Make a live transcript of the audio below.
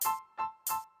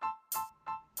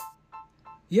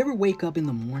You ever wake up in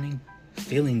the morning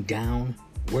feeling down,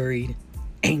 worried,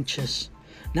 anxious,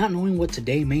 not knowing what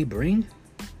today may bring?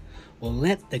 Well,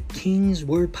 let the King's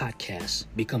Word Podcast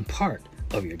become part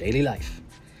of your daily life.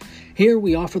 Here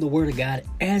we offer the Word of God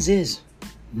as is.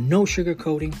 No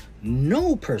sugarcoating,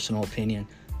 no personal opinion,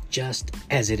 just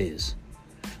as it is.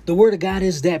 The Word of God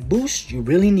is that boost you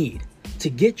really need to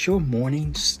get your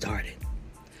morning started.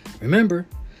 Remember,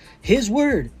 His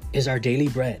Word is our daily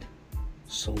bread.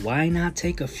 So why not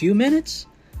take a few minutes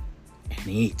and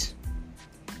eat?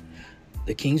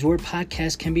 The King's Word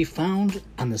Podcast can be found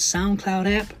on the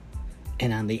SoundCloud app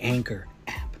and on the Anchor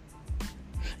app.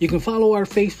 You can follow our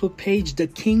Facebook page, The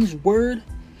King's Word,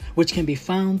 which can be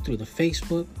found through the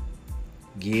Facebook,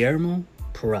 Guillermo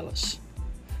Perellis.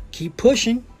 Keep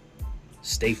pushing.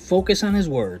 Stay focused on His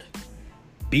Word.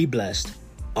 Be blessed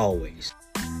always.